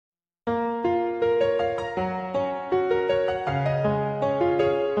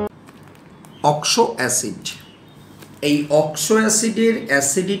Oxo acid. এই oxo অ্যাসিডের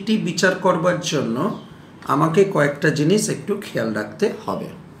acidity বিচার করবার জন্য আমাকে কয়েকটা জিনিস একটু খেয়াল রাখতে হবে।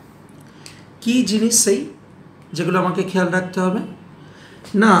 কি জিনিস সেই যেগুলো আমাকে খেয়াল রাখতে হবে?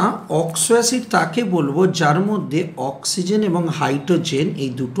 না, অক্সো অ্যাসিড তাকে বলবো যার মধ্যে অক্সিজেন এবং হাইড্রোজেন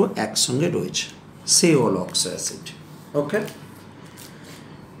এই দুটো একসঙ্গে রয়েছে, সে হল অক্সো অ্যাসিড। ওকে,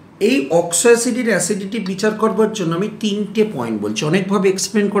 এই অক্সো অ্যাসিডের অ্যাসিডিটি বিচার করবার জন্য আমি তিনটে পয়েন্ট বলছি। অনেকভাবে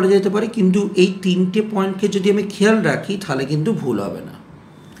এক্সপ্লেন করা যেতে পারে, কিন্তু এই তিনটে পয়েন্টকে যদি আমি খেয়াল রাখি তাহলে কিন্তু ভুল হবে না।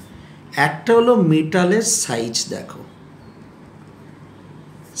 একটা হলো মেটালের সাইজ। দেখো,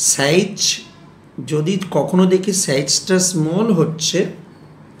 সাইজ যদি কখনো দেখি সাইজটা স্মল হচ্ছে,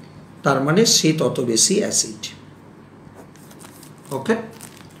 তার মানে সে তত বেশি অ্যাসিড। ওকে,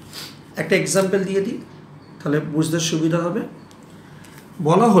 একটা এক্সাম্পল দিয়ে দিই তাহলে বুঝতে সুবিধা হবে।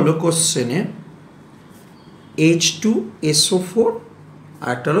 বলা হলো কোশ্চেনে H2SO4 আর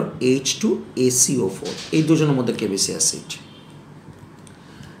একটা হলো H2ACO4, এই দুজনের মধ্যে কে বেশি অ্যাসিড?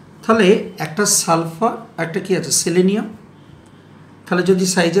 তাহলে একটা সালফার, একটা কি আছে সেলেনিয়াম। তাহলে যদি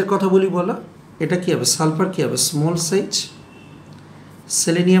সাইজের কথা বলি, বলো এটা কি হবে? সালফার কি হবে? Small size.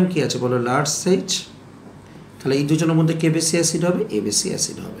 সেলেনিয়াম কি আছে বলো? Large size. তাহলে এই দুজনের মধ্যে কে বেশি অ্যাসিড হবে? এ বেশি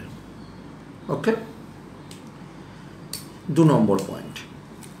অ্যাসিড হবে। ওকে, 2 নম্বর পয়েন্ট।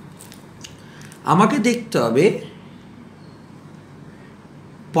 আমাকে দেখতে হবে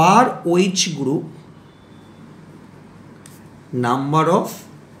পার OH group number of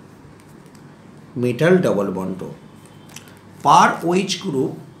metal double bond. Per OH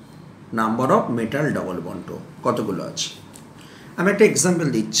group number of metal double bond কতগুলো আছে? আমি একটা এক্সাম্পল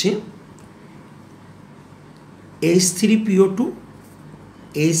দিচ্ছি। H3PO2,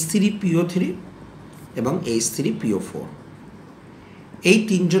 H3PO3 এবং H3PO4, এই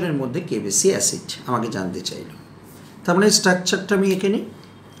তিনজনের মধ্যে কে বেশি অ্যাসিড আমাকে জানতে চাইল। তার মানে স্ট্রাকচারটা আমি এঁকে নিই।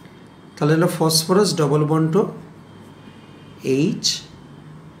 তাহলে হলো ফসফরাস ডবল বন্ড OH,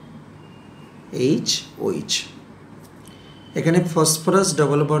 এখানে ফসফরাস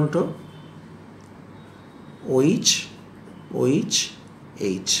ডবল বন্ড OH,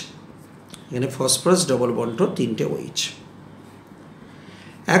 এখানে ফসফরাস ডবল বন্ড 3টে OH।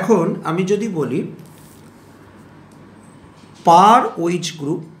 এখন আমি যদি বলি পার OH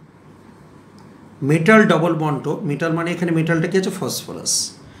group metal double bond, metal মানে এখানে মেটালটা কি আছে? ফসফরাস।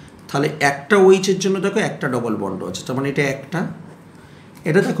 তাহলে একটা OH এর জন্য দেখো একটা ডবল বন্ড আছে, তার মানে এটা একটা।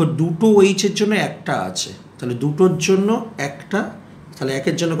 এটা দেখো দুটো OH এর জন্য একটা আছে, তাহলে দুটোর জন্য একটা, তাহলে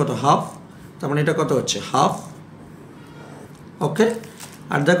একের জন্য কত? হাফ। তার মানে এটা কত হচ্ছে? হাফ। ওকে,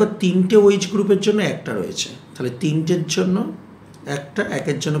 আর দেখো তিনটে OH গ্রুপের জন্য একটা রয়েছে, তাহলে তিনটের জন্য একটা,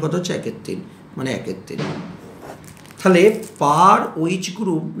 একের জন্য কত হচ্ছে? 1/3, মানে 1/3। তাহলে পার OH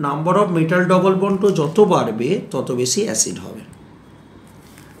group number of metal double bond যত বাড়বে তত বেশি অ্যাসিড হবে।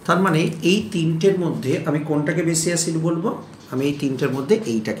 তার মানে এই তিনটের মধ্যে আমি কোনটাকে বেশি অ্যাসিড বলবো? আমি এই তিনটের মধ্যে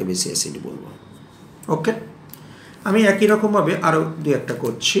এইটাকে বেশি অ্যাসিড বলবো। ওকে, আমি একই রকমভাবে আরও দু একটা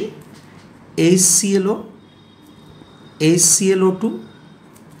করছি। HClO, HClO2,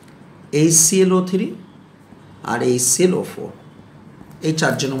 HClO3 আর HClO4, এই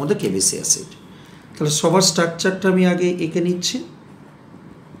চারজনের মধ্যে কে বেশি অ্যাসিড? তাহলে সবার স্ট্রাকচারটা আমি আগে এঁকে নিচ্ছি।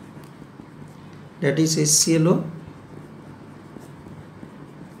 That is HClO,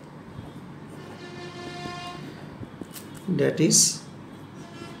 that is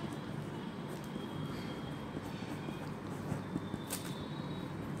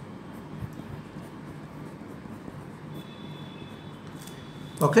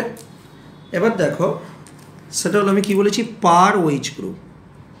okay. এবার দেখো সেটা হলো আমি কি বলেছি? পার OH গ্রুপ।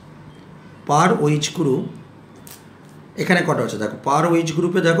 পার OH গ্রুপ এখানে কটা আছে দেখো? পার OH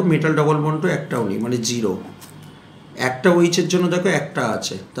গ্রুপে দেখো মেটাল ডবল বন্ড একটাও নেই, মানে 0। একটা OH এর জন্য দেখো একটা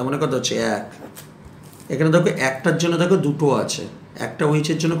আছে, তার মানে কত হচ্ছে? 1। এখানে দেখো একটার জন্য দেখো দুটো আছে, একটা OH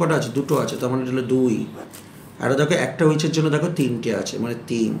এর জন্য কটা আছে? দুটো আছে, তার মানে এটা হলো 2। আর দেখো একটা OH এর জন্য দেখো 3টে আছে, মানে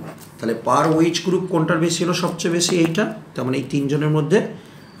 3। তাহলে পার OH গ্রুপ কোনটার বেশি হলো? সবচেয়ে বেশি এইটা। তার মানে এই তিনজনের মধ্যে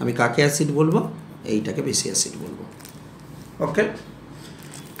আমি কাকে অ্যাসিড বলবো? এইটাকে বেশি অ্যাসিড বলবো। ওকে,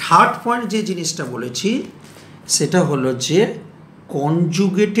 থার্ড পয়েন্ট যে জিনিসটা বলেছি সেটা হলো যে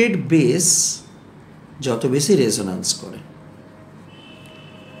কনজুগেটেড বেস যত বেশি রেজোন্যান্স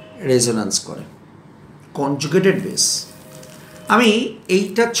করে, কনজুগেটেড বেস। আমি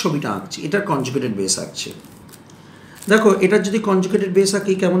এইটার ছবিটা আঁকছি, এটার কনজুগেটেড বেস আঁকছি। দেখো এটার যদি কনজুগেটেড বেস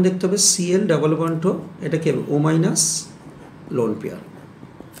আঁকি কেমন দেখতে হবে? Cl ডবল বন্ড, এটা কি হবে? O minus lone pair.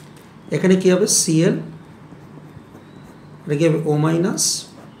 এখানে কি হবে? Cl, এটা কি হবে? O মাইনাস,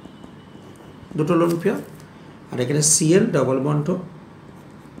 দুটো লোন পেয়ার। আর এখানে Cl ডবল বন্ড,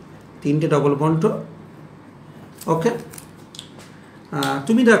 3টে ডবল বন্ড। ওকে,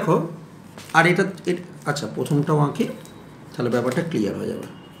 তুমি দেখো আর এটা আচ্ছা প্রথমটাও আঁকি, তাহলে ব্যাপারটা ক্লিয়ার হয়ে যাবে।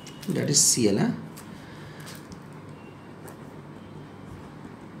 That is Cl। হ্যাঁ,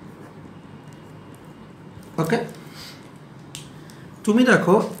 ওকে। তুমি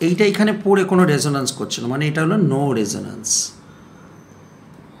দেখো এইটা এখানে পড়ে কোনো রেজোন্যান্স করছে না, মানে এটা হলো নো রেজোন্যান্স।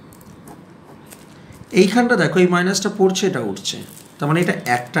 এইখানটা দেখো এই মাইনাসটা পড়ছে, এটা উঠছে, তার মানে এটা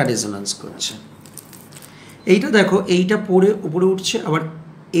একটা রেজোন্যান্স করছে। এইটা দেখো এইটা পড়ে উপরে উঠছে, আবার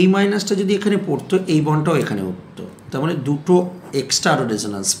এই মাইনাসটা যদি এখানে পড়তো এই বন্ডটাও এখানে উঠতো, তার মানে দুটো এক্সট্রা আরও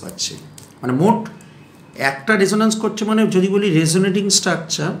রেজোন্যান্স পাচ্ছে। মানে মোট একটা রেজোন্যান্স করছে, মানে যদি বলি রেজোনেটিং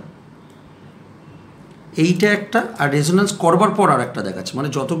স্ট্রাকচার এইটা একটা, আর রেজোন্যান্স করবার পর আর একটা দেখাচ্ছে, মানে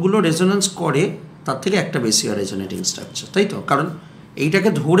যতগুলো রেজোন্যান্স করে তার থেকে একটা বেশি হয় রেজোনেটিং স্ট্রাকচার, তাই তো? কারণ এইটাকে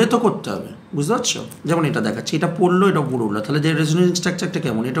ধরে তো করতে হবে, বুঝতে পারছো? যেমন এটা দেখাচ্ছে, এটা পড়লো, এটা উপরে উঠলো, তাহলে যে রেজোনেটিং স্ট্রাকচারটা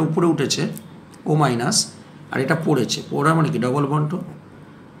কেমন, এটা উপরে উঠেছে ও মাইনাস, আর এটা পড়েছে, পড়া মানে কি ডবল বন্ড,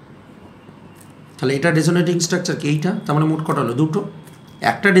 তাহলে এটা রেজোনেটিং স্ট্রাকচার কি এইটা, তার মানে মোট কটা হলো দুটো।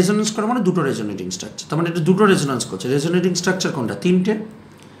 একটা রেজোনেন্স করা মানে দুটো রেজোনেটিং স্ট্রাকচার, তার মানে এটা দুটো রেজোনেন্স করছে। রেজোনেটিং স্ট্রাকচার কোনটা, তিনটে।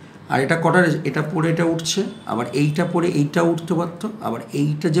 আর এটা কটা, এটা পড়ে এটা উঠছে, আবার এইটা পড়ে এইটা উঠতে পারতো, আবার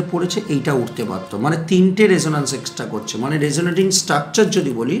এইটা যে পড়েছে এইটা উঠতে পারতো, মানে তিনটে রেজোন্যান্স এক্সট্রা করছে। মানে রেজোনেটিং স্ট্রাকচার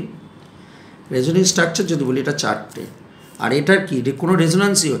যদি বলি, এটা চারটে, আর এটার কি কোনো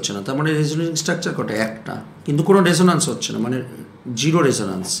রেজোন্যান্সই হচ্ছে না, তার মানে রেজোনেটিং স্ট্রাকচার কটা, একটা, কিন্তু কোনো রেজোন্যান্স হচ্ছে না, মানে জিরো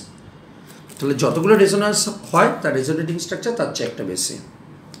রেজোন্যান্স। তাহলে যতগুলো রেজোন্যান্স হয় তার রেজোনেটিং স্ট্রাকচার তার চেয়ে একটা বেশি।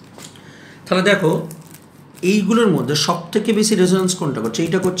 তাহলে দেখো এইগুলোর মধ্যে সব থেকে বেশি রেজোন্যান্স কোনটা করছে,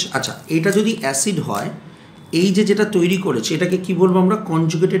 এইটা করছে। আচ্ছা, এটা যদি অ্যাসিড হয়, এই যেটা তৈরি করেছে এটাকে কি বলবো আমরা,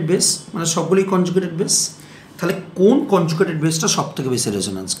 কনজুগেটেড বেস, মানে সবগুলোই কনজুগেটেড বেস। তাহলে কোন কনজুগেটেড বেসটা সব থেকে বেশি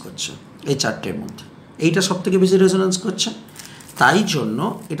রেজোন্যান্স করছে এই চারটের মধ্যে, এইটা সব থেকে বেশি রেজোন্যান্স করছে, তাই জন্য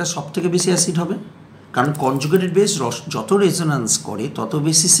এটা সব থেকে বেশি অ্যাসিড হবে। কারণ কনজুগেটেড বেস যত রেজোন্যান্স করে তত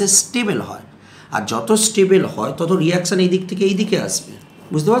বেশি সে স্টেবল হয়, আর যত স্টেবল হয় তত রিয়াকশান এই দিক থেকে এই দিকে আসবে,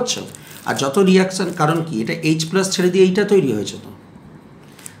 বুঝতে পারছো? আর যত রিয়াকশান, কারণ কি এটা H+ ছেড়ে দিয়ে এইটা তৈরি হয়েছে, তো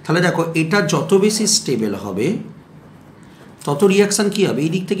তাহলে দেখো এটা যত বেশি স্টেবল হবে তত রিয়াকশান কী হবে,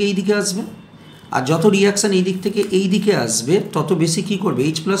 এই দিক থেকে এই দিকে আসবে, আর যত রিয়াকশান এই দিক থেকে এই দিকে আসবে তত বেশি কী করবে,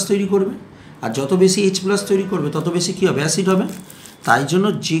 H+ তৈরি করবে, আর যত বেশি H+ তৈরি করবে তত বেশি কী হবে, অ্যাসিড হবে। তাই জন্য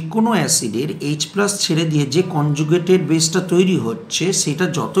যে কোনো অ্যাসিডের H+ ছেড়ে দিয়ে যে কনজুগেটেড বেসটা তৈরি হচ্ছে সেটা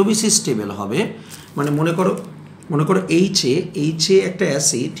যত বেশি স্টেবল হবে, মানে মনে করো এইচে একটা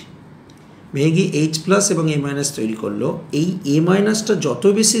অ্যাসিড ভেঙে গিয়ে H+ এবং A- তৈরি করলো, এই A- যত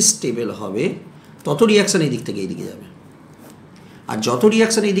বেশি স্টেবল হবে তত রিয়াকশান এই দিক থেকে এই দিকে যাবে, আর যত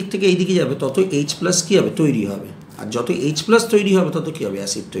রিয়াকশান এই দিক থেকে এই দিকে যাবে তত H+ কী হবে, তৈরি হবে, আর যত H+ তৈরি হবে তত কী হবে,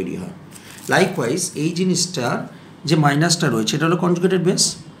 অ্যাসিড তৈরি হয়। লাইকওয়াইজ এই জিনিসটা যে মাইনাসটা রয়েছে এটা হলো কনজুগেটেড বেস,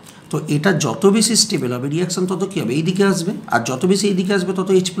 তো এটা যত বেশি স্টেবল হবে রিয়াকশান তত কী হবে, এই দিকে আসবে, আর যত বেশি এই দিকে আসবে তত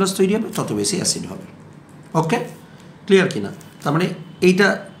H+ তৈরি হবে, তত বেশি অ্যাসিড হবে। ওকে, ক্লিয়ার কিনা? তার মানে এইটা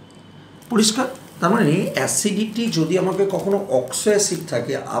পরিষ্কার। তার মানে অ্যাসিডিটি যদি আমাকে কখনো অক্সো অ্যাসিড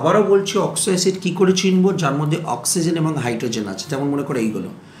থাকে, আবারও বলছি অক্সো অ্যাসিড কী করে চিনব, যার মধ্যে অক্সিজেন এবং হাইড্রোজেন আছে, যেমন মনে করে এইগুলো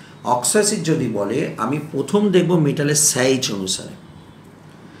অক্সো অ্যাসিড যদি বলে, আমি প্রথম দেখব মেটালের সাইজ অনুসারে,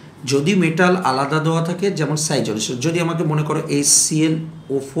 যদি মেটাল আলাদা দেওয়া থাকে যেমন সাইজ অনুসারে, যদি আমাকে মনে করো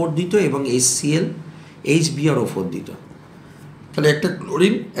HClO4 দিত এবং HBrO4 দিত, তাহলে একটা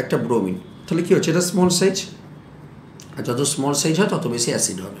ক্লোরিন একটা ব্রোমিন, তাহলে কী হচ্ছে, এটা স্মল সাইজ, আর যত স্মল সাইজ হয় তত বেশি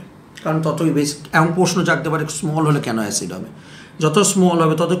অ্যাসিড হবে, কারণ ততই বেশি। এমন প্রশ্ন জাগতে পারে স্মল হলে কেন অ্যাসিড হবে, যত স্মল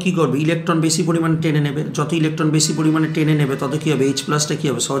হবে তত কী করবে, ইলেকট্রন বেশি পরিমাণে টেনে নেবে, যত ইলেকট্রন বেশি পরিমাণে টেনে নেবে তত কী হবে, H+টা কী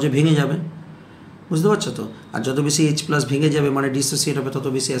হবে, সহজে ভেঙে যাবে, বুঝতে পারছো তো? আর যত বেশি H+ ভেঙে যাবে মানে ডিসোসিয়েট হবে, তত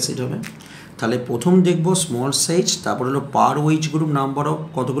বেশি অ্যাসিড হবে। তাহলে প্রথম দেখব স্মল সাইজ, তারপর হলো পার OH গ্রুপ নাম্বার অফ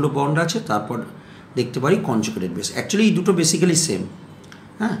কতগুলো বন্ড আছে, তারপর দেখতে পারি কনজুগেটেড বেস। অ্যাকচুয়ালি এই দুটো বেসিক্যালি সেম।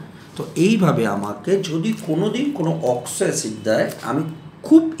 হ্যাঁ, তো এইভাবে আমাকে যদি কোনো দিন কোনো অক্সো অ্যাসিড দেয়, আমি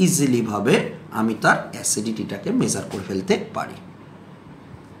খুব ইজিলিভাবে আমি তার অ্যাসিডিটিটাকে মেজার করে ফেলতে পারি।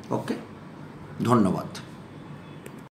 ওকে, ধন্যবাদ।